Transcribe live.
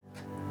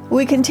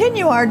We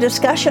continue our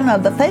discussion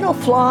of the fatal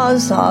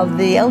flaws of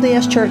the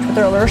LDS Church with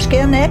Earl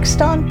Erskine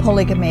next on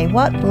Polygamy.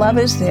 What love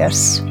is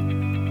this?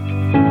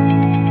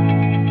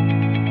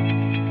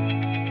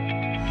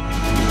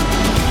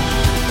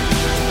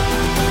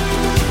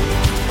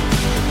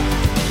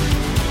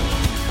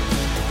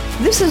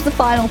 This is the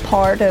final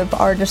part of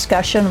our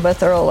discussion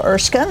with Earl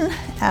Erskine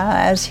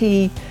as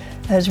he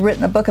has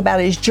written a book about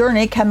his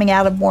journey coming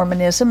out of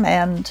Mormonism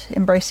and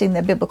embracing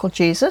the biblical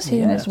Jesus. He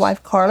and his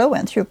wife Carla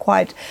went through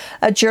quite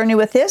a journey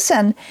with this,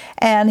 and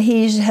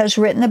he has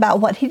written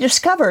about what he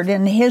discovered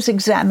in his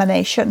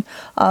examination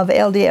of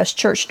LDS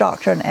Church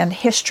doctrine and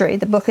history.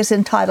 The book is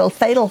entitled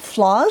Fatal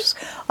Flaws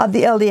of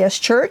the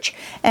LDS Church,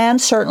 and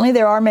certainly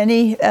there are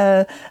many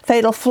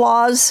fatal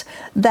flaws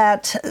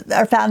that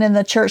are found in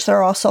the church that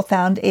are also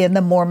found in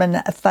the Mormon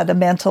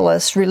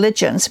fundamentalist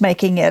religions,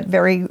 making it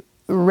very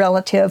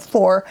relative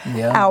for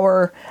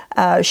our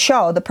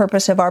show, the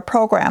purpose of our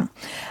program.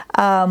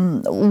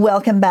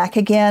 Welcome back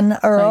again,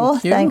 Earl.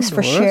 Thanks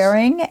for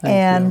sharing.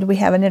 And we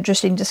have an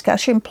interesting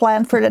discussion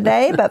planned for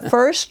today. But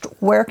first,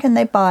 where can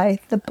they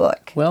buy the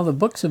book? Well, the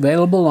book's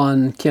available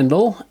on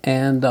Kindle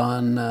and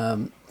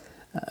on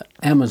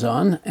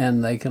Amazon,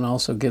 and they can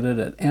also get it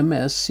at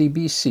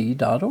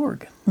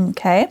mscbc.org.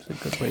 Okay. It's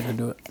a good way to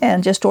do it.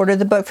 And just order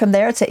the book from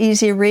there. It's an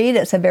easy read.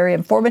 It's a very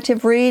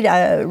informative read.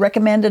 I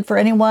recommend it for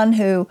anyone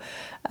who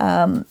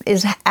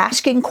is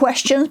asking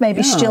questions,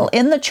 maybe still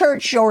in the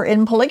church or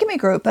in polygamy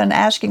group and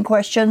asking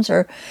questions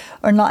or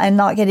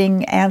not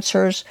getting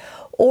answers,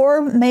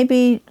 or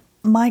maybe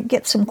might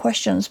get some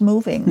questions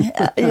moving,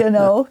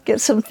 get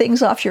some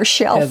things off your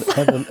shelf.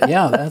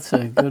 That's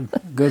a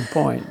good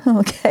point.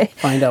 Okay.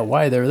 Find out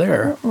why they're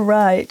there.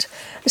 Right.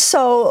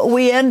 So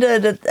we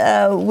ended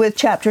with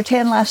chapter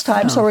 10 last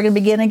time, so we're going to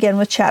begin again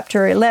with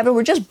chapter 11.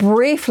 We're just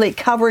briefly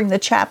covering the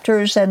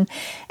chapters, but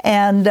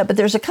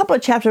there's a couple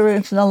of chapters we're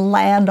going to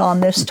land on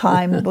this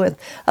time with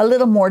a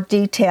little more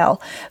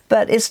detail.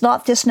 But it's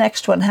not this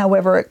next one.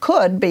 However, it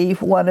could be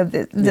one of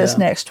this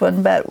next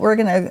one, but we're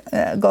going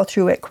to go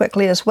through it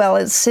quickly as well.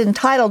 It's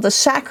entitled The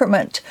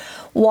Sacrament,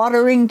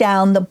 Watering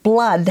Down the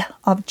Blood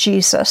of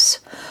Jesus.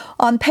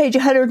 On page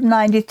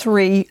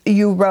 193,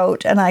 you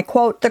wrote, and I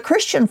quote, "The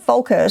Christian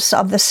focus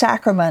of the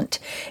sacrament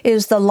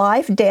is the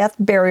life, death,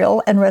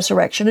 burial, and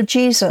resurrection of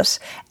Jesus,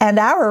 and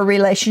our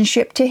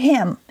relationship to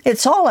Him.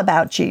 It's all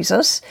about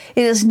Jesus.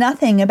 It is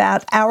nothing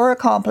about our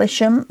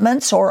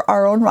accomplishments or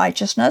our own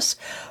righteousness,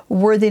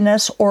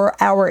 worthiness, or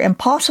our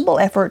impossible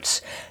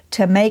efforts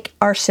to make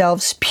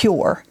ourselves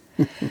pure."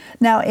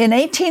 Now, in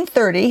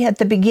 1830, at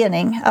the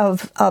beginning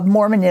of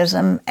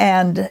Mormonism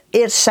and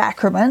its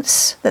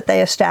sacraments that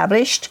they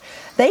established,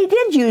 they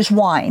did use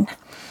wine.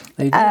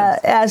 They did.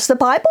 As the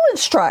Bible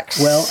instructs.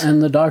 Well, and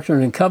the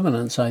Doctrine and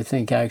Covenants, I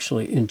think,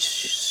 actually, in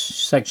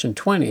section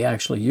 20,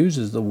 actually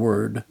uses the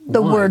word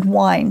wine. Word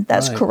wine.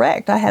 That's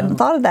correct. I hadn't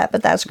thought of that,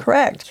 but that's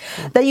correct.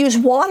 They use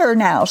water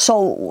now. So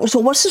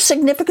what's the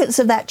significance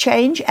of that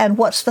change, and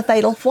what's the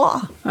fatal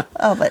flaw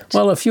of it?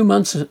 Well, a few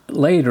months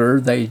later,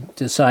 they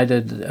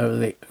decided,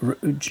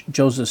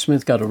 Joseph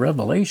Smith got a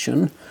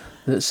revelation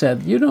that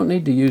said, you don't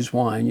need to use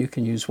wine, you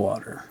can use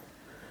water.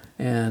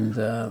 And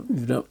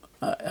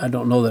I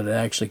don't know that it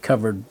actually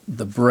covered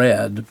the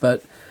bread,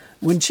 but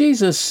when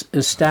Jesus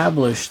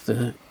established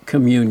the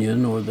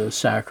communion or the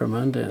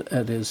sacrament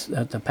at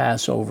the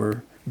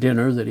Passover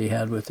dinner that he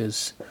had with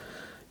his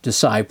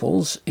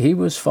disciples, he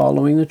was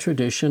following the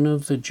tradition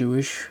of the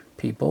Jewish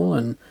people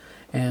and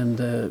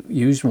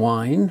used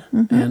wine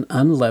and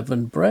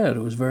unleavened bread.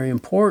 It was very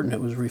important.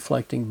 It was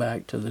reflecting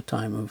back to the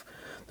time of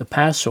the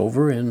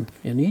Passover in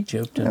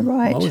Egypt and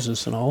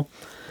Moses and all.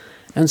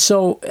 And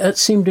so it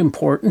seemed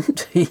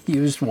important. He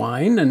used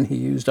wine and he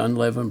used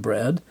unleavened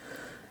bread.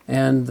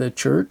 And the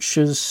church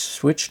has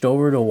switched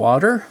over to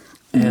water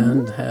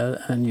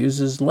and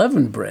uses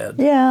leavened bread.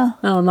 Yeah.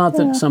 Now, not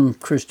that some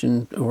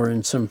Christian or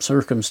in some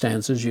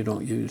circumstances you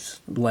don't use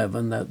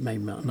leaven, that may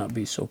not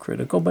be so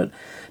critical, but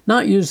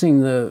not using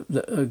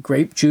the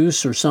grape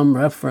juice or some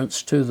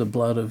reference to the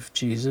blood of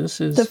Jesus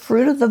is... The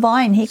fruit of the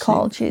vine, he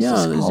called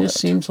Jesus. Yeah, it just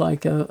seems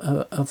like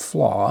a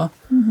flaw.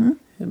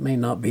 It may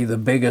not be the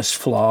biggest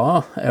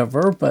flaw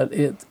ever, but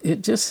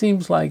it just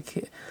seems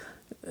like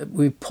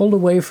we pulled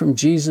away from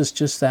Jesus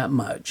just that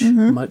much,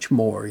 much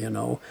more,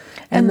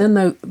 And then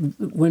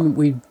when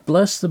we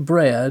bless the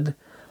bread,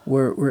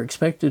 we're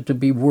expected to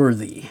be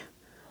worthy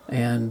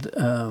and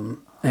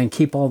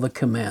keep all the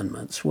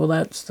commandments. Well,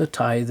 that's the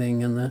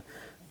tithing and the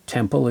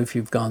temple, if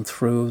you've gone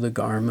through the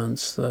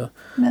garments,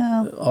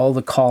 all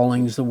the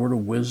callings, the word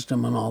of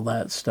wisdom and all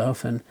that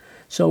stuff. And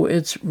so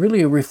it's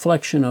really a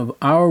reflection of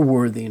our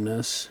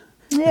worthiness.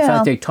 In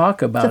fact, they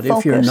talk about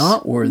if you're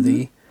not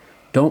worthy,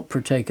 don't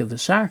partake of the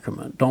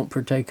sacrament. Don't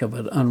partake of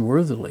it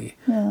unworthily.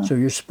 Yeah. So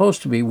you're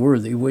supposed to be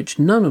worthy, which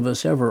none of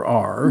us ever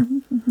are.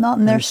 Not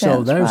in their sense,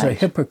 so there's a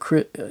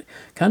hypocrisy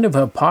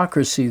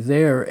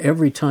there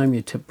every time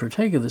you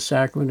partake of the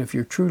sacrament if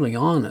you're truly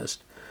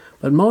honest.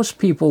 But most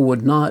people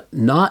would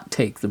not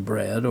take the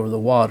bread or the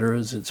water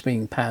as it's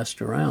being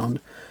passed around,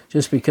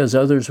 just because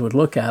others would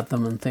look at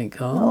them and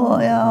think, all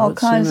what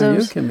kinds sin are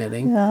of you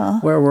committing? yeah.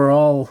 Where we're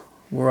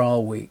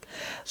all weak.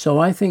 So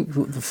I think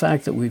the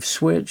fact that we've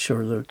switched,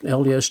 or the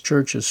LDS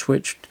Church has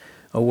switched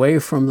away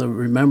from the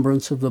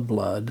remembrance of the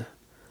blood,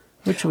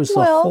 which was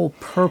the whole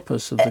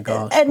purpose of the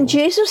gospel. And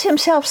Jesus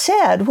himself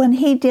said when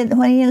he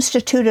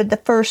instituted the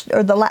first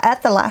at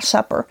the Last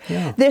Supper,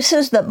 this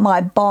is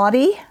my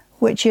body,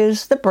 which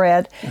is the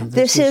bread.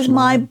 This is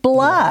my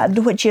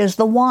blood, which is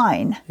the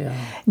wine. Yeah.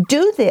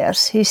 Do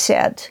this, he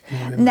said,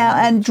 now,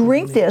 and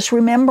drink this,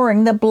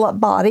 remembering the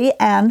body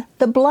and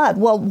the blood.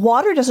 Well,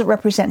 water doesn't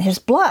represent his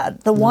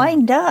blood. The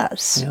wine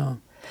does. Yeah.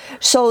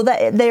 So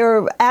that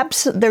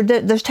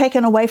they're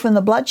taken away from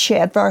the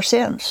bloodshed for our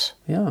sins.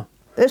 Yeah.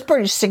 It's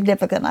pretty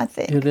significant, I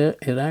think.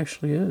 It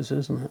actually is,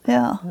 isn't it?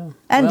 Yeah.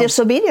 And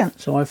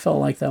disobedience. So I felt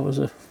like that was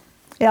a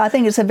I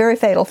think it's a very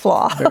fatal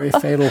flaw. very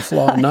fatal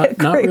flaw. Not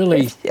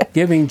really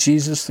giving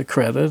Jesus the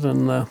credit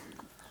and the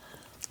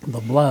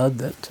blood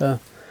that.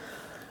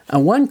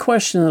 And one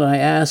question that I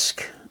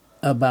ask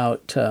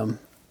about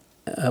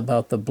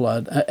the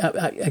blood,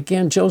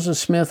 again, Joseph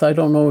Smith, I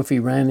don't know if he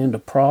ran into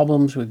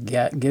problems with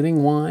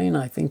getting wine.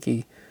 I think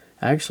he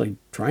actually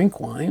drank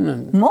wine.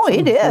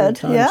 He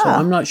did, yeah. So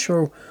I'm not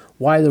sure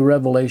why the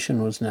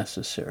revelation was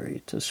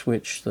necessary to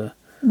switch the...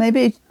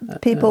 Maybe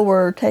people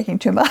were taking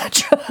too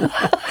much.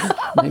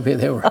 Maybe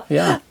they were,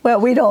 yeah.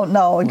 Well, we don't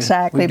know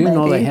exactly. We do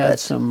know they had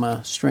some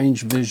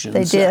strange visions.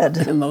 They did.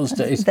 In those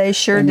days. They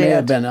sure did. They may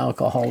have been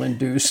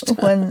alcohol-induced.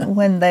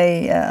 when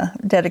they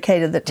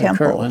dedicated the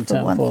temple, Kirtland for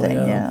Temple, one thing.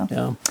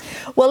 Yeah.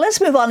 Well,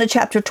 let's move on to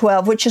chapter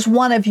 12, which is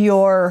one of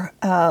your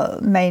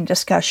main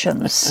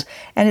discussions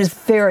and is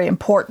very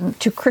important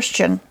to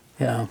Christian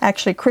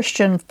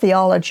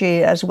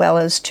theology as well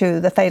as to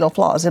the fatal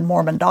flaws in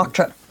Mormon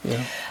doctrine.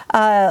 Yeah.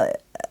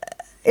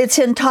 It's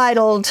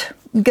entitled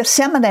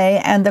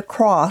Gethsemane and the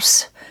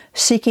Cross,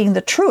 Seeking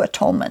the True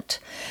Atonement.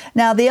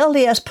 Now, the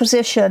LDS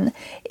position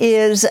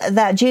is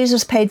that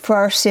Jesus paid for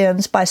our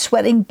sins by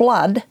sweating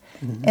blood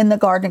in the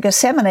Garden of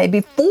Gethsemane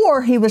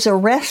before he was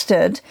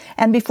arrested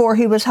and before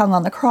he was hung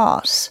on the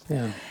cross.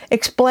 Yeah.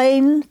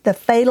 Explain the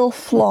fatal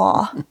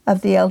flaw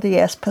of the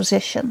LDS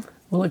position.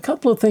 Well, a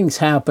couple of things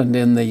happened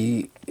in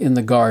the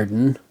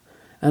garden,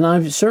 and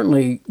I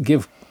certainly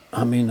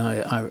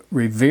I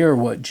revere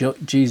what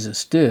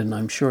Jesus did, and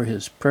I'm sure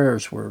his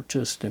prayers were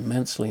just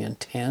immensely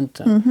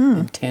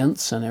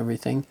intense and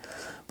everything.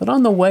 But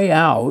on the way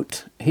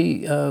out,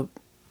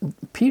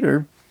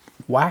 Peter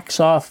whacks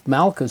off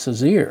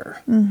Malchus's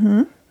ear,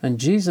 and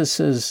Jesus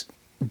says,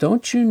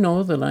 "Don't you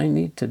know that I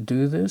need to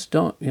do this?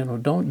 Don't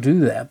do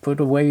that. Put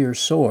away your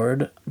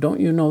sword. Don't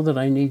you know that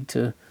I need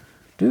to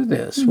do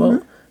this?"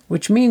 Well,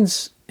 which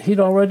means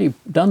he'd already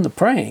done the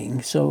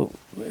praying, so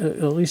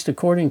at least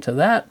according to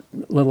that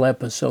little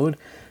episode,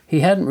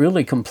 he hadn't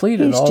really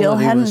completed all that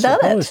he was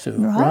supposed to.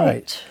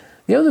 Right.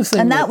 The other thing,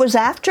 and that was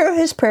after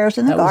his prayers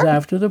in the garden. That was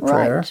after the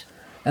prayer. Right.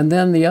 And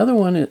then the other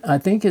one, I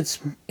think it's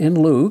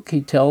in Luke,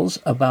 he tells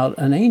about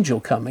an angel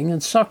coming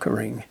and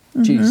succoring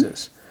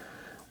Jesus.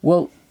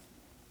 Well,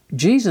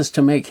 Jesus,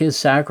 to make his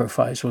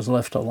sacrifice, was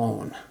left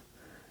alone.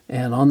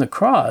 And on the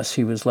cross,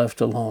 he was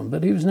left alone,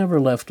 but he was never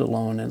left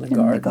alone in the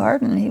garden. In the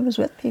garden, he was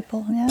with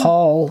people, yeah.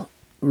 Paul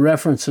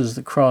references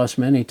the cross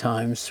many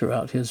times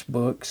throughout his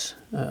books,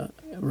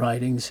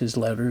 writings, his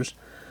letters.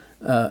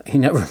 He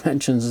never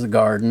mentions the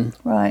garden.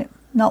 Right,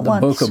 not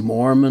once. The Book of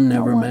Mormon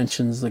never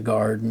mentions the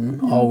garden,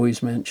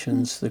 always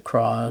mentions the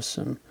cross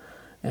and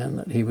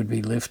that he would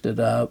be lifted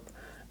up.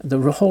 The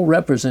whole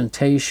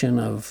representation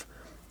of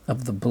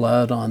the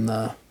blood on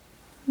the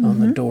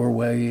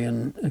doorway,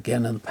 and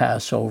again in the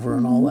Passover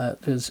and all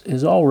that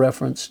is all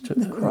reference to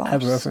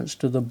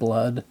the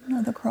blood.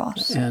 The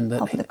cross. And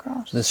the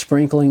cross. The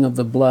sprinkling of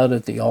the blood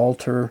at the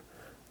altar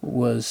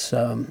was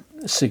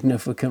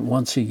significant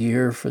once a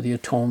year for the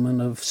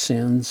atonement of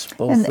sins.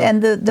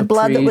 And the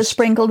blood that was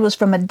sprinkled was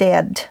from a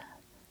dead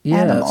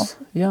animal.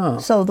 Yeah.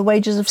 So the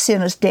wages of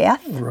sin is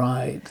death.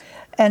 Right.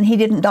 And he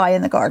didn't die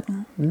in the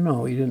garden.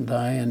 No, he didn't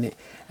die, and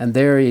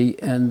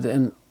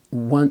then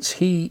once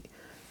he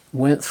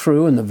went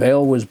through and the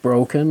veil was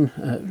broken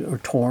or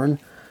torn,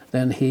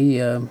 then he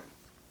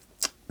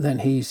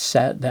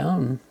sat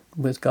down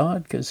with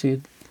God because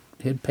he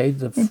had paid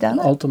the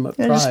ultimate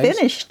price. It is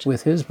finished.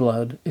 With his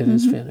blood. It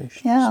is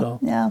finished.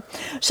 Yeah.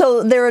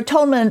 So their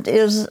atonement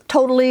is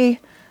totally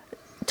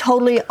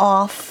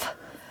off.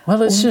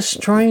 Well, it's just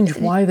strange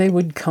why they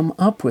would come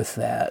up with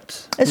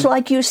that. It's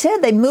like you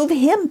said, they move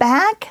him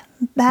back.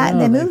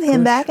 They move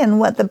him back, and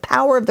what the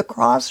power of the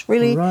cross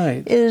really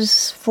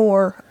is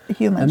for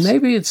humans. And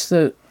maybe it's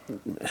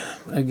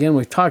again,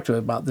 we've talked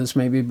about this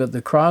maybe, but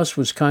the cross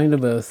was kind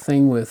of a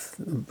thing with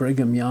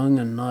Brigham Young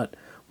and not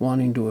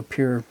wanting to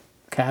appear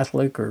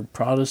Catholic or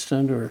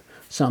Protestant or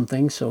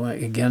something. So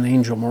again,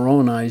 Angel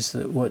Moroni's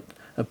that what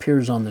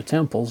appears on the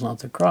temples, not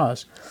the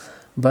cross.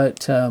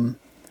 But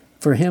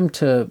for him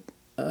to,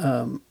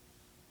 and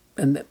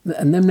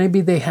then maybe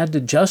they had to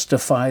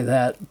justify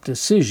that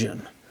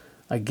decision.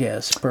 I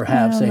guess.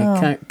 Perhaps they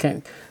know.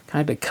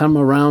 kind of come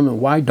around, and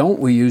why don't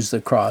we use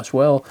the cross?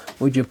 Well,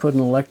 would you put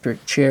an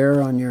electric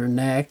chair on your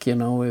neck,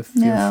 if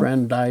your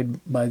friend died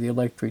by the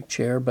electric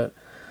chair? But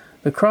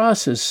the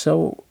cross is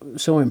so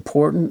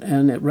important,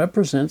 and it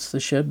represents the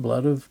shed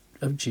blood of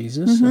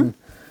Jesus,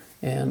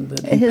 and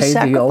that he His paid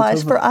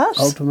sacrifice the for us.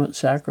 ultimate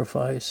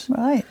sacrifice.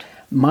 Right.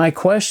 My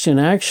question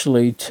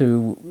actually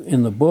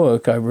in the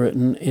book I've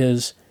written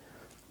is,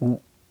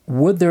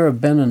 would there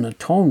have been an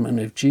atonement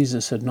if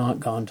Jesus had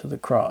not gone to the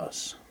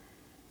cross?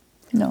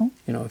 No.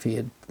 If he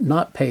had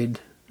not paid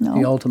No.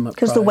 the ultimate price.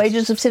 Because the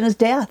wages of sin is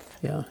death.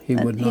 Yeah, he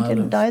would not have. He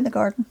didn't die in the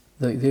garden.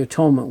 The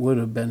atonement would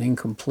have been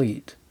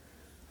incomplete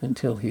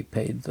until he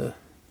paid the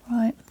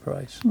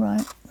price.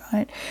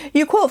 Right.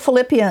 You quote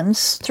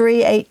Philippians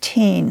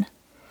 3:18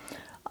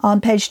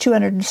 on page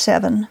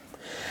 207.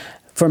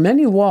 For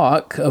many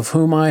walk, of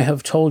whom I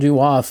have told you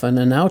often,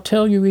 and now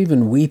tell you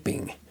even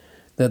weeping,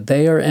 that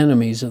they are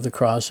enemies of the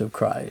cross of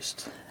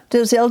Christ.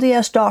 Does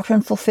LDS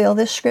doctrine fulfill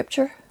this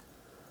scripture?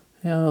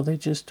 Yeah, they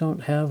just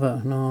don't have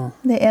no.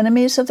 The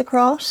enemies of the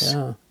cross?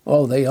 Yeah.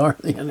 Oh, they are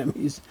the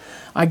enemies.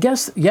 I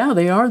guess,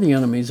 they are the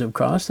enemies of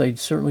cross. They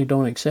certainly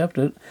don't accept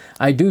it.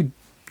 I do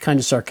kind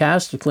of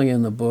sarcastically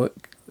in the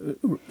book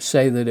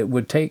say that it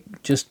would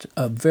take just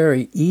a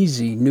very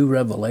easy new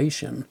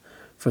revelation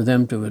for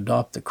them to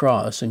adopt the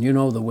cross. And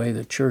the way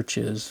the church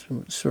is,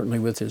 certainly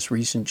with this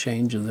recent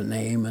change of the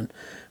name and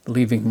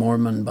leaving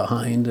Mormon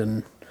behind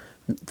and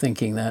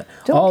thinking that.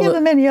 Don't give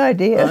them any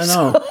ideas. I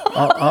know.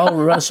 All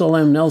Russell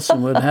M.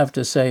 Nelson would have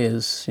to say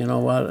is,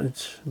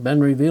 it's been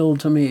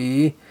revealed to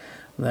me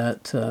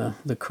that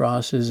the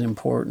cross is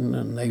important,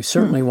 and they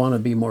certainly want to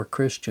be more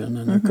Christian,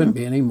 and there couldn't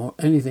be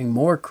anything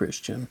more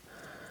Christian.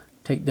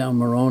 Take down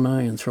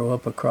Moroni and throw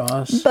up a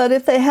cross. But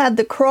if they had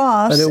the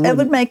cross, it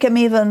would make them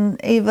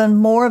even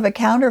more of a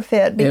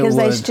counterfeit, because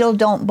they still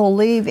don't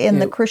believe in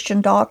the Christian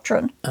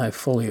doctrine. I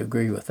fully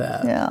agree with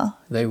that. Yeah.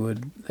 They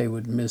would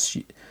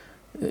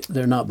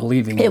they're not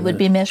believing in would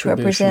be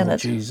misrepresented.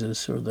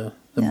 Jesus or the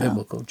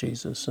biblical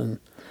Jesus and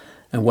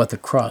what the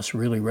cross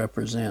really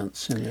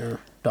represents in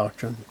their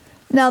doctrine.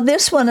 Now,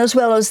 this one, as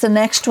well as the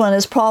next one,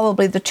 is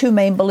probably the two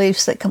main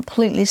beliefs that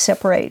completely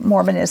separate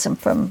Mormonism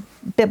from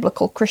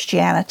biblical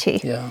Christianity.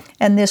 Yeah.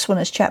 And this one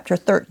is chapter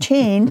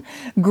 13,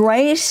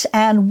 Grace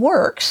and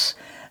Works,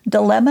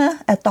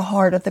 Dilemma at the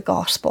Heart of the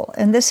Gospel.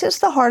 And this is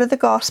the heart of the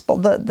gospel,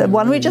 the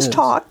one we just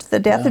talked, the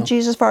death of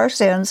Jesus for our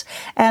sins,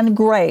 and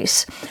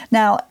grace.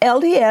 Now,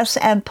 LDS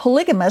and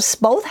polygamists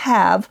both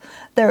have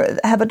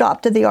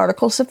adopted the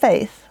Articles of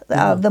Faith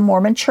of the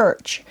Mormon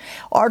Church.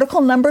 Article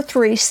number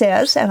 3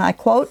 says, and I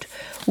quote,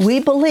 "We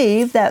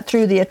believe that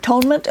through the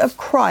atonement of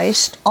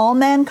Christ, all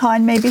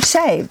mankind may be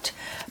saved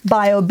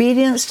by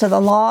obedience to the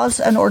laws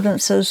and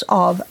ordinances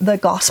of the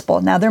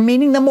gospel." Now, they're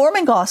meaning the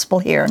Mormon gospel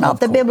here,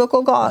 not the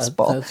biblical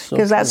gospel,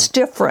 because that's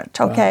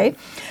different, okay? Right.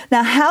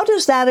 Now, how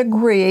does that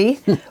agree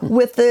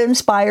with the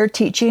inspired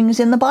teachings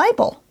in the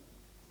Bible?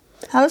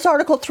 How does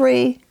Article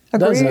 3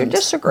 agree or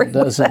disagree with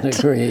that? Doesn't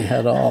agree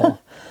at all.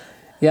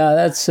 Yeah,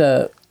 that's...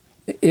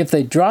 if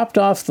they dropped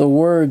off the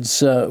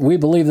words, "We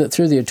believe that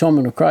through the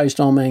atonement of Christ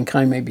all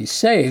mankind may be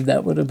saved,"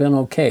 that would have been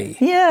okay.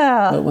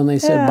 Yeah. But when they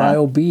said by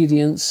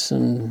obedience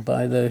and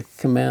by the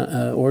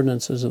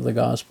ordinances of the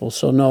gospel,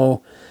 so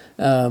no,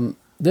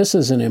 this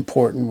is an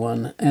important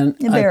one. And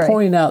I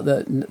point out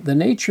that the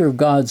nature of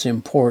God's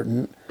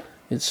important.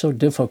 It's so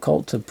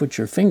difficult to put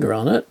your finger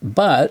on it,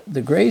 but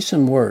the grace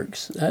and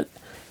works,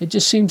 it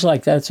just seems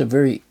like that's a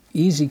very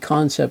easy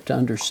concept to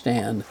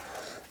understand.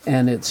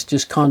 And it's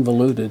just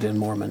convoluted in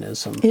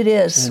Mormonism. It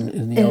is.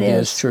 In the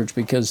LDS Church,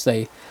 because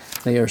they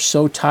are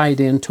so tied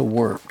into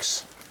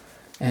works.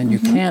 And you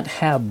can't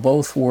have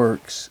both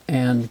works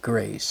and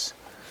grace.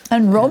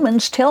 And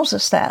Romans tells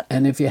us that.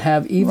 And if you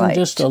have even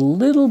just a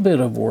little bit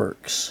of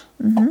works,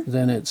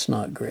 then it's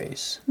not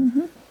grace.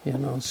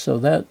 So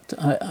that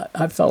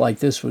I felt like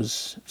this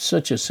was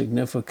such a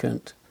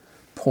significant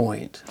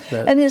point.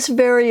 And it's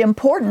very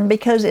important,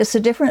 because it's the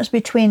difference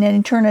between an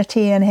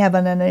eternity in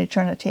heaven and an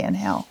eternity in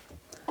hell.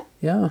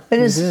 Yeah, it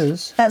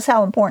is. That's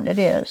how important it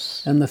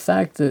is. And the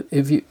fact that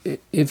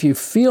if you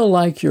feel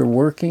like you're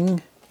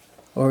working,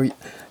 or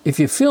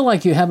if you feel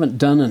like you haven't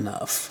done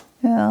enough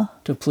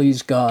to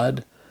please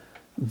God,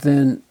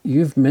 then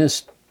you've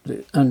missed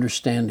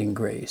understanding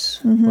grace,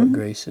 what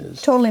grace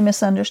is. Totally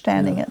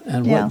misunderstanding it.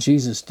 And what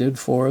Jesus did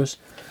for us.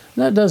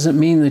 That doesn't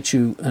mean that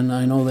and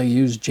I know they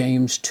use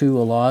James 2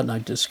 a lot, and I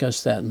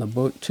discussed that in the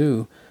book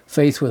too,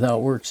 faith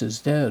without works is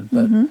dead,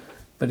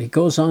 but he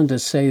goes on to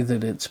say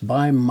that it's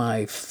by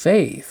my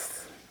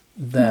faith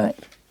that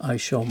I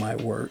show my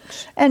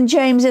works. And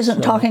James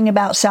isn't talking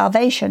about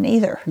salvation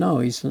either.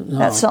 No,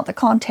 That's not the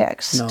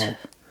context. No.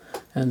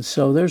 And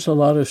so there's a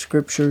lot of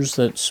scriptures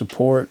that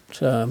support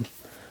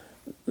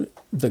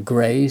the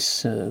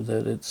grace,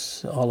 that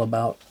it's all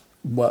about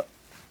what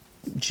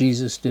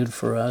Jesus did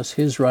for us,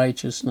 his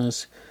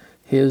righteousness,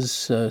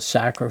 his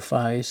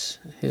sacrifice,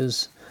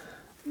 his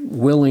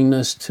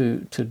willingness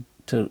to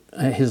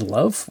His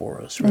love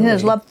for us, really.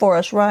 His love for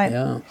us, right.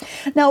 Yeah.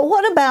 Now,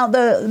 what about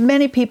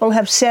many people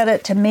have said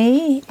it to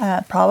me,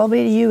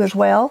 probably to you as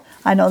well.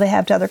 I know they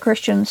have to other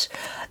Christians.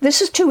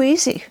 This is too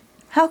easy.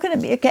 How can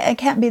it be? It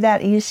can't be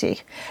that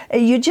easy.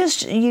 You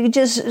just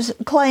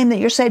claim that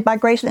you're saved by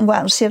grace and then go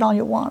out and sit all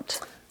you want.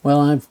 Well,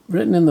 I've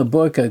written in the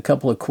book a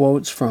couple of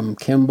quotes from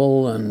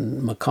Kimball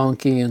and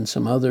McConkie and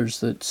some others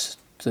that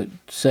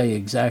say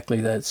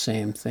exactly that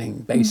same thing,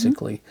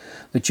 basically,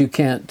 that you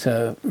can't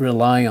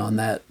rely on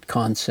that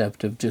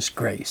concept of just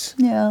grace.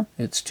 Yeah.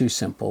 It's too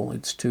simple.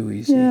 It's too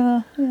easy.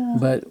 Yeah.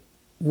 But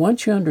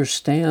once you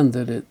understand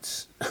that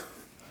it's,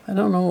 I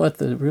don't know what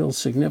the real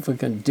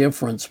significant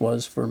difference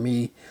was for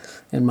me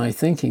in my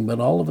thinking, but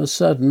all of a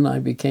sudden I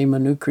became a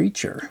new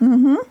creature.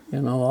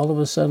 All of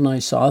a sudden I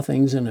saw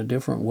things in a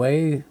different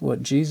way.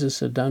 What Jesus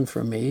had done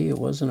for me, it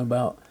wasn't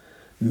about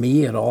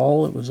me at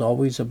all. It was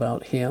always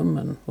about Him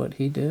and what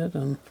He did.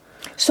 And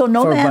so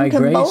no man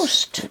can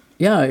boast.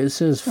 Yeah, it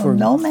says, for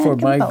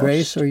by boast.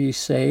 grace are ye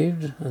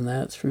saved, and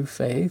that through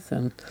faith.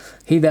 And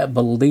he that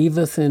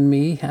believeth in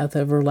me hath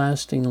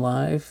everlasting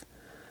life.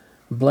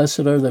 Blessed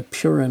are the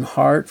pure in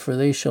heart, for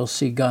they shall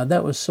see God.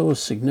 That was so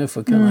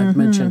significant. I've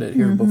mentioned it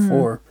here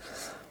before.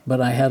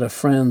 But I had a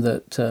friend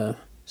that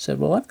said,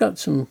 well, I've got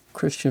some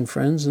Christian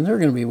friends, and they're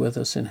going to be with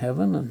us in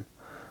heaven. And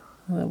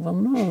I thought, well,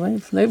 no,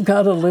 they've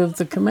got to live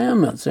the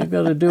commandments. They've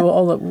got to do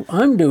all that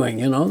I'm doing,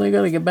 They've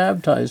got to get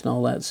baptized and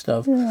all that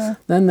stuff. Yeah.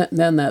 Then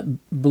that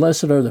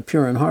blessed are the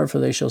pure in heart, for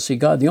they shall see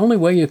God. The only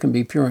way you can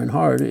be pure in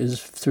heart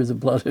is through the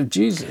blood of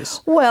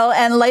Jesus. Well,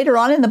 and later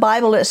on in the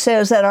Bible it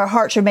says that our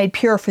hearts are made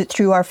pure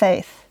through our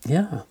faith.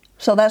 Yeah.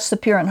 So that's the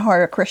pure in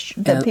heart of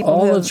Christian. And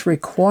all that's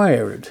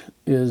required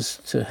is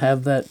to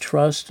have that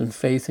trust and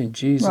faith in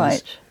Jesus.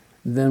 Right.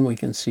 Then we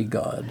can see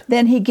God.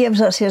 Then He gives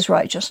us His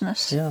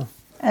righteousness. Yeah.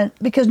 And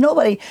because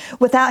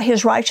without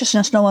His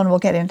righteousness, no one will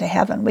get into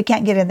heaven. We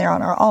can't get in there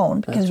on our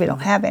own because we don't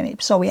have any.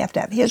 So we have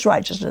to have His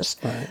righteousness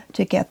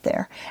to get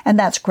there. And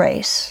that's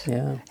grace.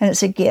 Yeah. And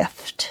it's a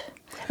gift.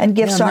 And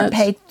gifts aren't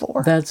paid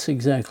for. That's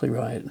exactly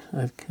right.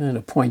 I kind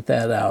of point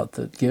that out,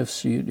 that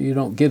gifts, you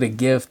don't get a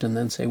gift and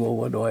then say, well,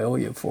 what do I owe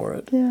you for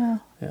it? Yeah.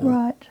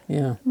 Right.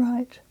 Yeah.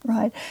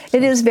 Right.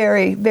 It is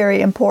very, very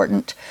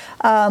important.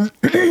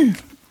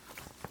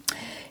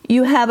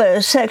 You have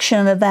a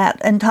section of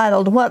that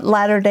entitled, What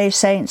Latter-day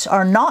Saints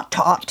Are Not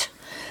Taught.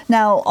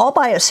 Now, all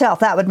by itself,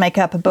 that would make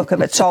up a book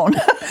of its own.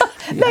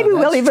 Maybe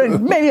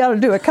I ought to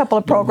do a couple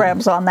of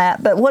programs on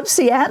that. But what's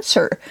the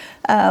answer?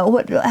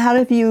 How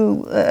have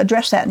you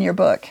addressed that in your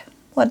book?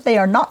 What they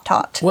are not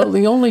taught? Well,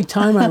 the only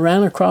time I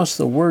ran across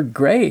the word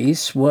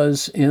grace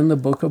was in the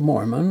Book of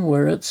Mormon,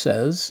 where it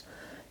says,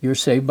 you're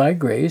saved by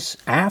grace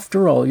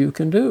after all you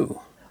can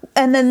do.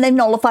 And then they've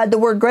nullified the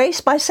word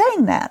grace by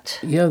saying that.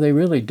 Yeah, they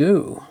really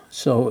do.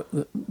 So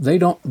they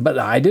don't, but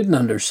I didn't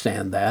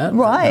understand that.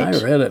 Right.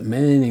 I read it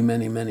many,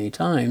 many, many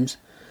times.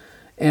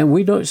 And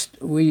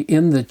we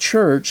in the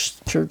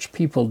church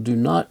people do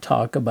not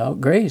talk about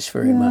grace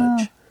very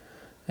much.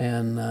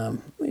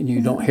 And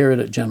you don't hear it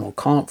at General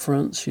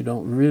Conference. You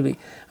don't really,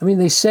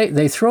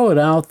 they throw it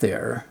out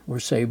there, we're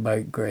saved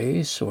by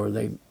grace, or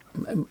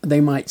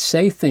they might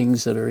say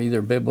things that are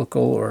either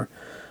biblical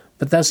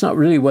but that's not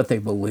really what they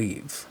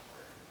believe.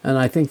 And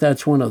I think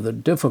that's one of the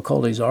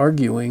difficulties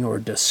arguing or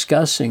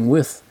discussing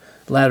with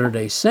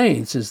Latter-day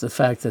Saints is the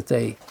fact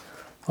that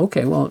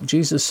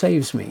Jesus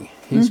saves me.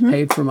 He's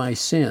paid for my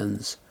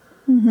sins.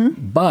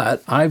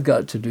 But I've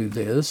got to do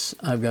this,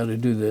 I've got to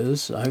do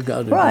this, I've got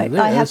to do this. Right,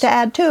 I have to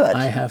add to it.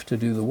 I have to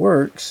do the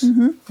works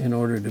in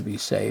order to be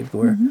saved,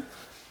 where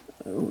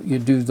you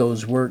do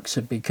those works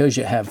because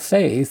you have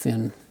faith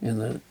in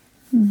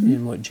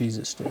what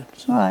Jesus did.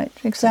 So, right,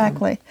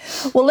 exactly.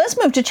 Well, let's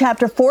move to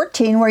chapter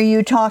 14, where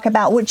you talk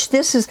about, which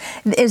this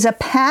is a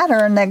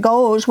pattern that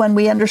goes when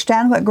we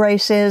understand what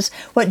grace is,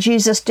 what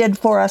Jesus did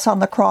for us on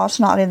the cross,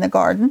 not in the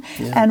garden,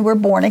 and we're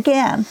born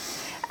again.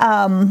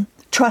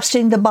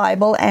 Trusting the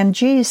Bible and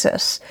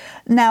Jesus.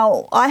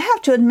 Now, I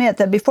have to admit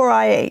that before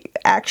I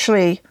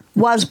actually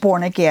was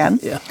born again,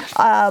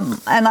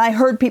 and I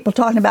heard people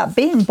talking about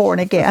being born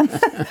again,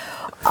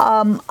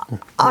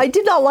 I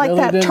did not like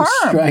that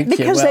term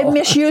because they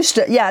misused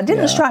it. Yeah, it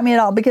didn't strike me at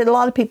all because a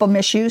lot of people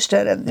misused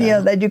it, and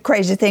they do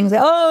crazy things.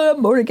 I'm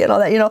born again, all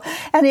that,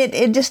 and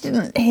it just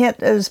didn't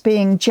hit as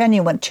being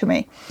genuine to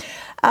me.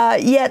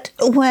 Yet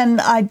when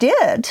I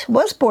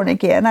was born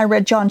again, I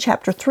read John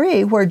chapter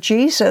 3, where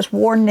Jesus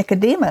warned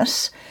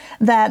Nicodemus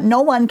that no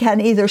one can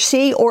either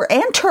see or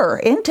enter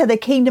into the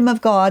kingdom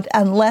of God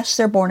unless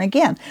they're born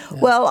again. Yeah.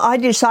 Well, I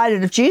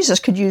decided if Jesus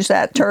could use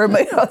that term,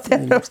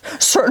 then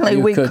certainly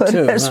we could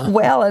too, as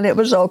well, and it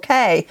was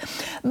okay.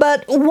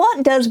 But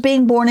what does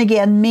being born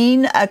again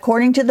mean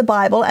according to the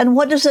Bible, and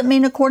what does it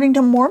mean according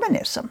to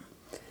Mormonism?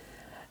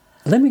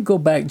 Let me go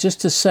back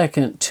just a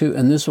second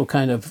and this will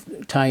kind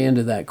of tie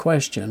into that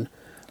question,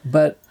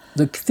 but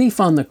the thief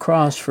on the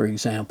cross, for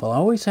example, I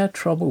always had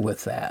trouble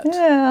with that.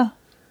 Yeah.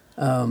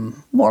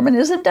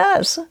 Mormonism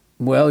does.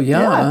 Well,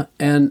 yeah,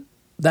 and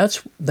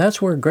that's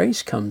where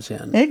grace comes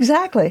in.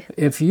 Exactly.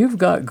 If you've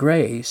got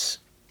grace,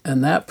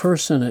 and that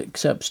person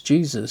accepts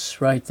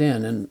Jesus right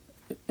then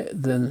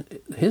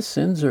his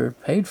sins are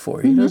paid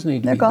for. He doesn't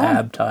need to be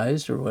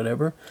baptized or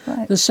whatever.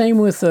 Right. The same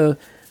with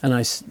and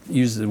I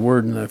use the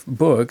word in the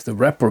book, the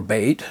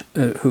reprobate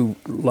who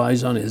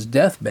lies on his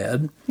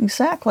deathbed.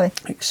 Exactly.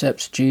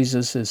 Accepts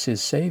Jesus as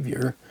his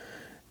Savior.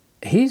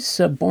 He's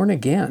born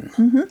again.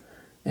 Mm-hmm.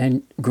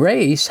 And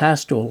grace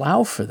has to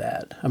allow for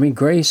that. I mean,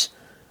 grace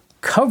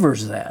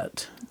covers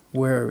that,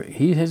 where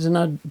he's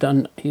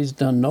done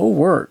no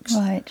works.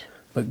 Right.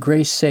 But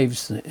grace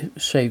saves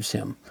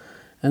him.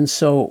 And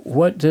so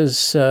what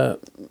does...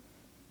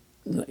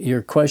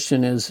 your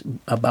question is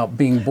about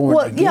being born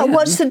again. Yeah,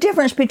 what's the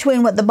difference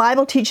between what the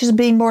Bible teaches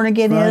being born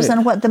again is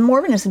and what the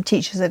Mormonism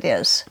teaches it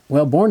is?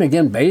 Well, born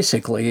again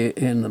basically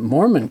in the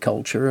Mormon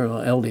culture,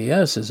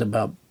 LDS, is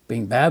about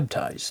being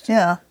baptized.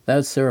 Yeah.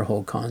 That's their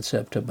whole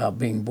concept about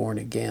being born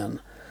again.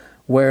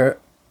 Where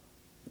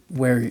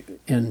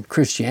in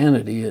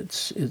Christianity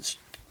it's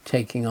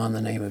taking on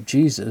the name of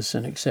Jesus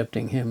and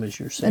accepting him as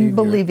your Savior. And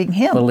believing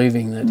him.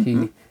 Believing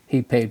that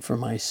he paid for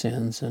my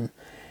sins, and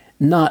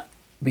not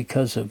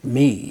because of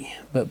me,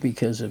 but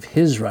because of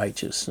his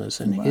righteousness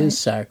and his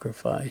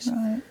sacrifice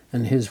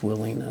and his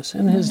willingness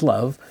and his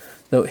love,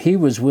 though he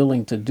was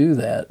willing to do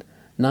that,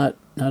 not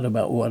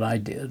about what I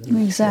did.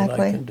 Exactly.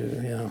 What I can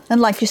do, yeah.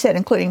 And like you said,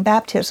 including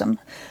baptism.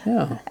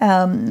 Yeah.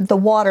 The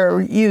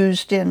water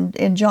used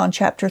in John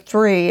chapter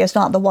 3 is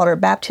not the water of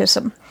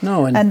baptism.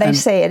 No, and they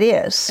say it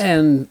is.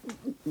 And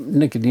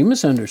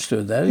Nicodemus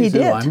understood that. He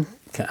said, did.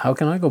 How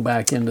can I go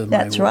back into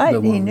That's my right.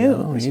 the womb? He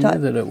knew. He knew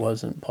that it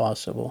wasn't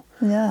possible.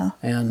 Yeah.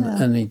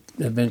 And he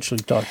eventually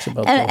talks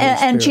about the Holy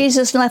Spirit. And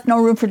Jesus left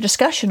no room for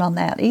discussion on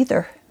that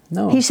either.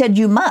 No. He said,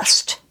 you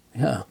must.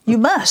 Yeah. You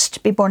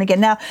must be born again.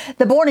 Now,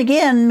 the born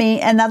again,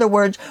 in other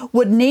words,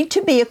 would need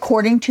to be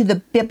according to the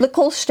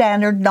biblical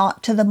standard,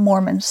 not to the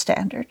Mormon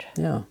standard.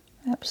 Yeah.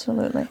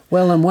 Absolutely.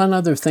 Well, and one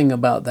other thing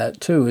about that,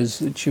 too, is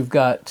that you've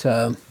got...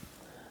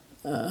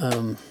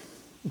 I'm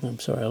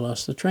sorry, I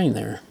lost the train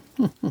there.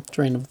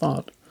 Train of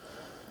thought.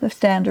 The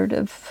standard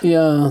of...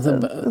 Yeah.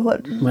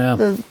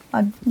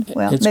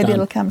 Maybe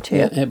it'll come to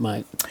you. Yeah, it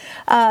might.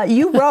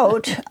 You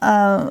wrote,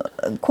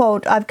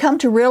 quote, I've come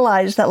to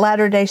realize that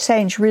Latter-day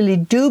Saints really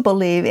do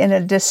believe in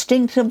a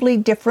distinctively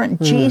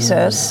different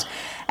Jesus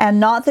and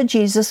not the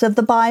Jesus of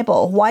the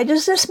Bible. Why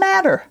does this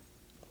matter?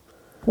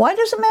 Why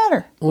does it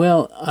matter?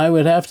 Well, I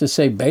would have to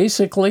say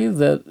basically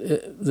that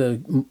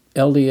the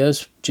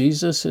LDS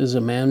Jesus is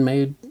a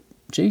man-made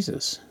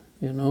Jesus.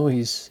 You know,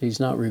 he's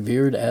not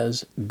revered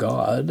as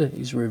God.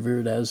 He's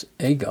revered as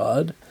a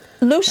God.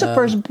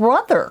 Lucifer's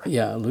brother.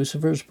 Yeah,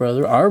 Lucifer's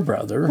brother, our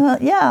brother.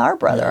 Our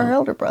brother, our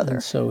elder brother.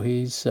 And so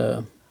he's,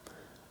 I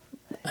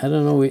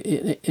don't know,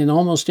 in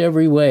almost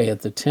every way,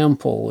 at the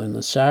temple, in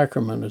the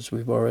sacrament, as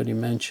we've already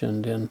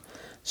mentioned, in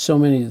so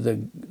many,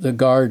 the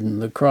garden,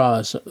 the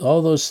cross,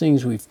 all those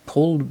things we've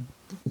pulled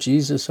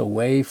Jesus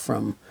away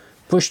from,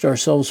 pushed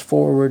ourselves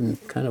forward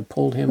and kind of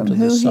pulled him to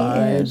the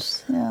side. He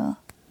is. Yeah.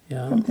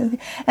 Yeah.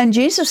 And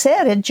Jesus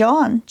said in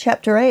John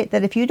chapter 8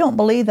 that if you don't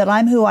believe that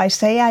I'm who I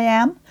say I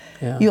am,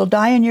 you'll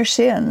die in your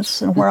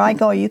sins, and where I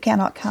go you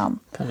cannot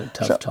come. Kind of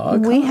tough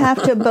talk. We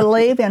have to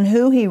believe in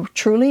who he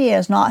truly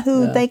is, not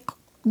who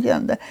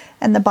and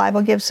the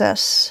Bible gives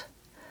us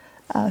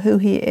who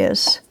he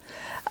is.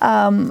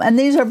 And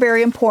these are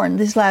very important.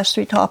 These last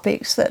three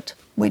topics that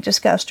we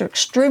discussed are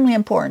extremely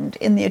important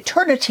in the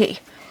eternity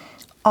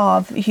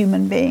of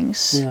human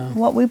beings. Yeah.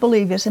 What we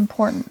believe is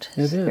important.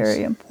 It's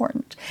very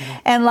important. Yeah.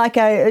 And like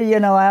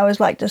I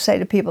always like to say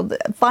to people,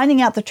 that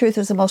finding out the truth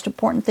is the most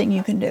important thing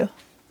you can do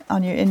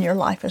in your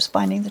life, is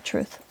finding the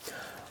truth.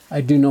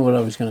 I do know what I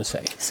was going to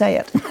say. Say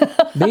it.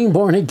 Being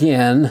born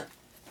again,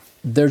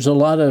 there's a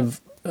lot of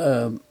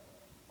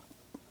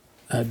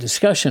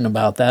discussion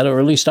about that, or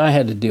at least I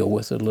had to deal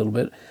with it a little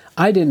bit.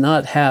 I did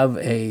not have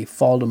a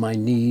fall to my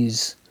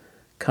knees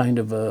kind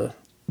of a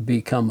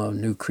become a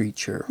new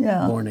creature,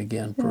 born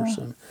again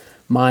person.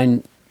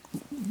 Mine,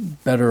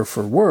 better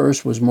for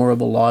worse, was more of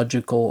a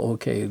logical,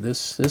 okay,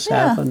 this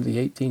happened, the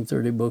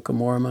 1830 Book of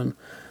Mormon.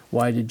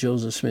 Why did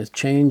Joseph Smith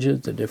change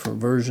it? The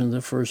different versions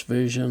of the first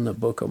vision. The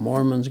Book of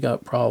Mormon's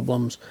got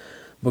problems.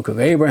 Book of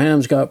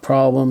Abraham's got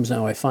problems.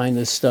 Now I find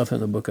this stuff in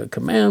the Book of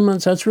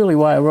Commandments. That's really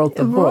why I wrote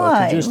the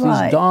book. These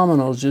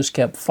dominoes just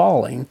kept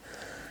falling.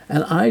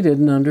 And I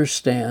didn't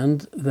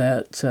understand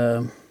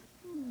that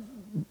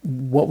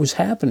what was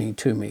happening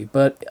to me,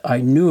 but I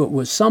knew it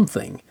was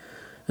something.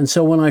 And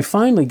so when I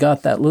finally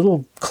got that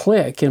little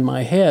click in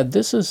my head,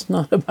 this is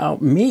not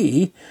about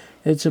me,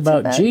 it's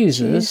about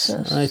Jesus.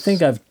 I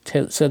think I've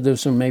said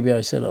this, and maybe I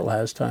said it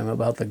last time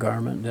about the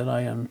garment, did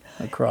I, on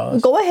the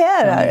cross? Go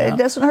ahead. It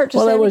doesn't hurt to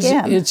say it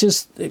again. It's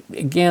just,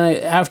 again,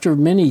 after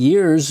many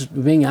years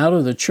being out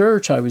of the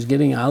church, I was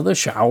getting out of the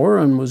shower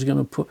and was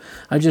going to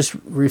I just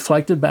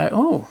reflected back,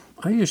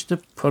 I used to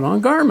put on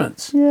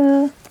garments.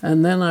 Yeah.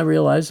 And then I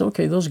realized,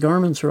 okay, those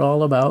garments are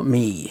all about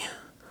me.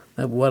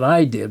 That what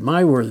I did,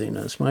 my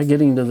worthiness, my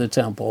getting to the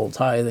temple,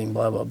 tithing,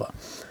 blah, blah, blah.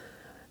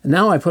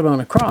 Now I put on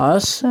a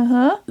cross,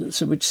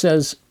 which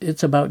says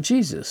it's about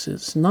Jesus.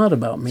 It's not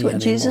about me anymore.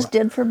 That's what Jesus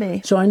did for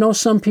me. So I know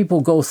some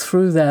people go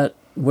through that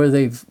where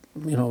they've,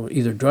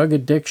 either drug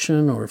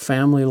addiction or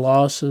family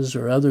losses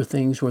or other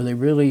things where they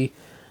really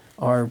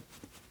are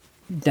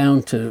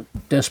down to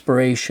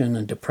desperation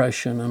and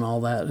depression and all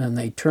that, and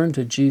they turn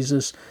to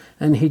Jesus,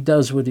 and he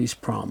does what he's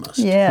promised.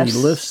 Yes. He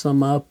lifts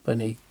them up,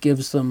 and he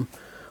gives them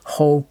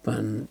hope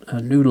and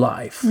a new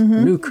life, a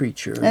new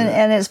creature.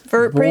 And it's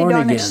pretty darn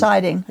again.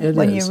 exciting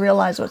when you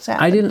realize what's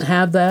happening. I didn't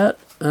have that,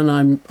 and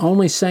I'm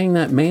only saying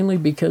that mainly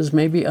because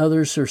maybe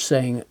others are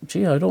saying,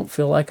 gee, I don't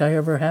feel like I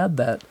ever had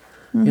that.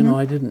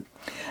 I didn't.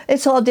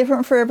 It's all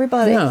different for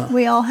everybody. Yeah.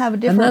 We all have a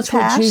different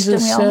past,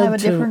 and we all have a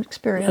different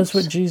experience. That's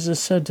what Jesus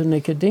said to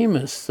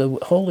Nicodemus. The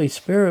Holy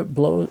Spirit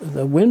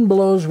the wind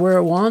blows where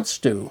it wants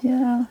to.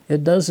 Yeah.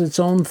 It does its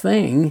own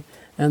thing,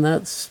 and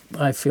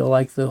I feel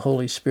like the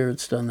Holy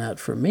Spirit's done that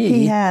for me.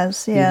 He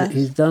has, yeah.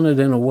 He's done it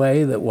in a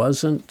way that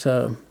wasn't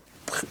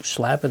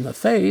slap in the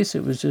face.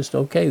 It was just,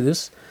 okay,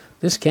 this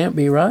can't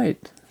be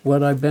right.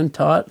 What I've been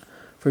taught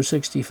for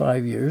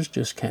 65 years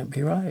just can't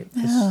be right.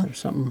 Yeah. There's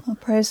something,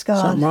 praise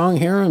God. something wrong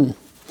here, and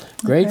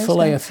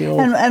gratefully I feel...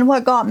 And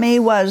what got me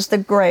was the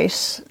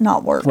grace,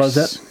 not works. Was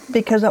it?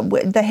 Because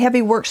the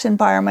heavy works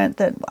environment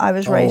that I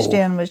was raised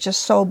in was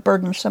just so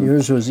burdensome.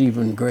 Yours was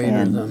even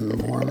greater than the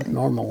more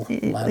normal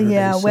Latter-day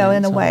Yeah, well,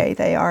 in a Saints, way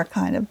they are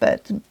kind of,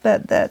 but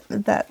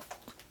that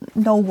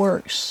no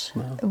works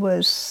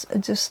was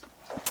just...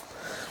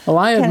 Well,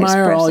 I Can't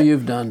admire express all it.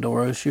 you've done,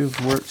 Doris.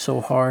 You've worked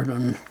so hard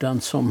and done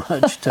so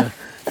much to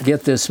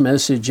get this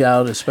message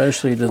out,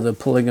 especially to the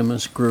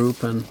polygamous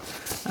group. And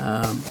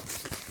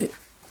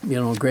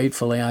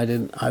gratefully,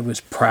 I was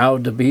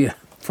proud to be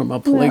from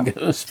a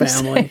polygamous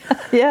family.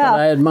 Yeah, but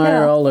I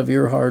admire all of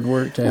your hard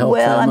work to help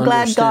them I'm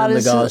glad understand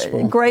the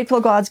gospel.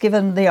 Grateful God's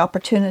given the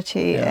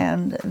opportunity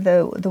and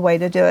the way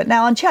to do it.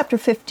 Now, in chapter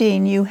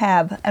 15, you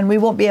have, and we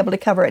won't be able to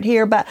cover it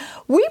here, but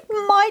we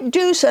might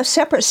do a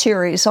separate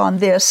series on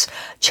this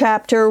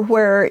chapter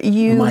where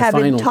you have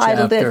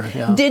entitled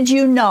it, Did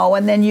You Know?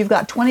 And then you've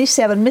got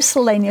 27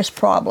 miscellaneous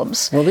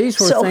problems. Well, these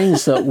were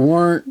things that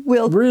weren't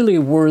really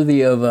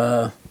worthy of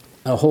a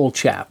whole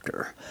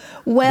chapter.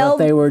 Well,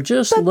 but they were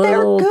just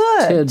little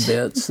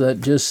tidbits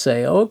that just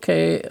say,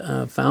 okay,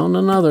 I found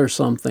another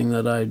something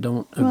that I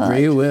don't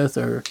agree with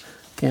or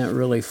can't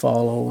really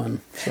follow.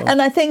 And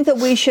I think that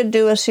we should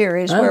do a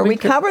series where we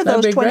cover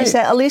those 27,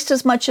 at least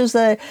as much as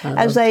they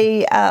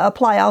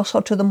apply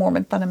also to the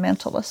Mormon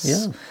fundamentalists.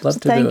 Yeah,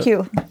 love to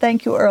do it.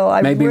 Thank you,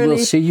 Earl. Maybe we'll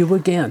see you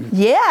again.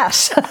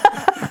 Yes,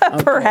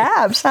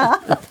 perhaps.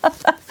 Huh?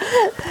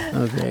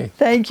 Okay.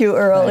 Thank you,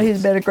 Earl. Thanks.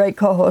 He's been a great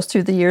co-host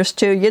through the years,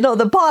 too.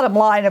 The bottom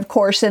line, of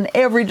course, in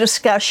every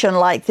discussion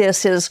like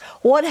this is,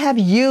 what have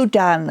you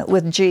done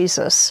with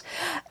Jesus?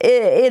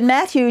 In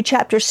Matthew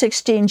chapter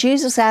 16,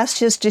 Jesus asked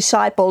his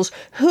disciples,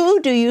 who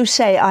do you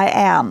say I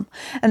am?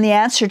 And the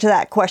answer to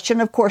that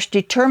question, of course,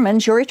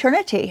 determines your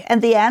eternity.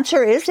 And the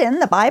answer is in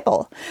the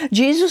Bible.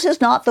 Jesus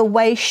is not the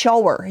way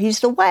shower.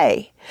 He's the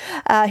way.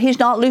 He's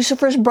not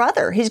Lucifer's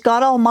brother. He's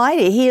God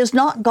Almighty. He is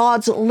not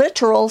God's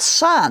literal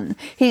son.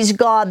 He's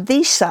God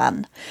the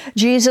Son.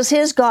 Jesus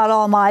is God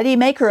Almighty,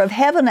 maker of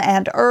heaven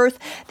and earth,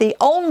 the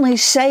only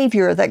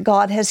Savior that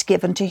God has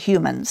given to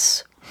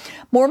humans.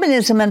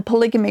 Mormonism and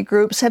polygamy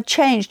groups have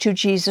changed who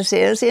Jesus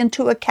is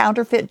into a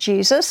counterfeit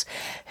Jesus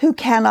who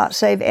cannot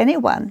save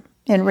anyone.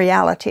 In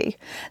reality.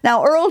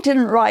 Now, Earl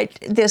didn't write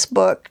this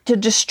book to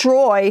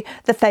destroy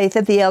the faith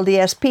of the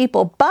LDS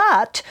people,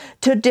 but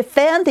to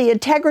defend the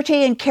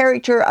integrity and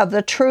character of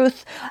the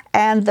truth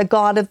and the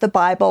God of the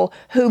Bible,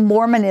 whom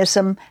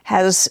Mormonism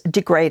has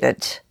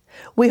degraded.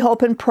 We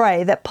hope and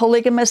pray that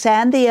polygamists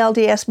and the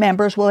LDS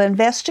members will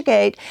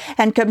investigate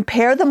and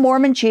compare the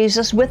Mormon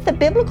Jesus with the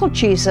biblical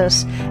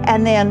Jesus,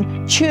 and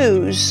then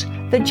choose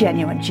the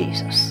genuine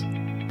Jesus.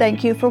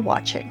 Thank you for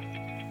watching.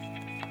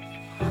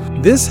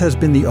 This has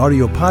been the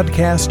audio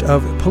podcast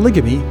of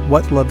Polygamy,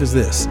 What Love Is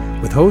This?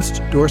 With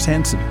host Doris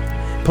Hanson.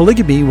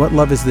 Polygamy, What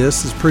Love Is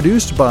This? Is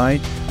produced by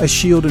A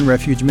Shield and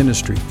Refuge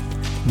Ministry.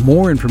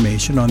 More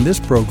information on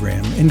this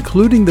program,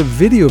 including the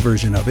video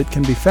version of it,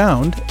 can be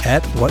found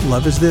at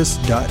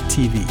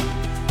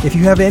whatloveisthis.tv. If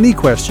you have any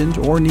questions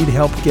or need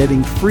help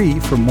getting free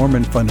from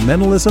Mormon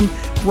fundamentalism,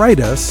 write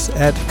us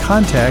at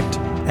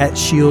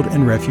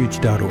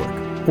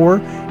contact@shieldandrefuge.org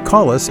or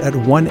call us at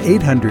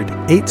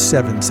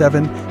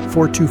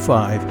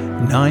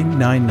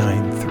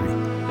 1-800-877-425-9993.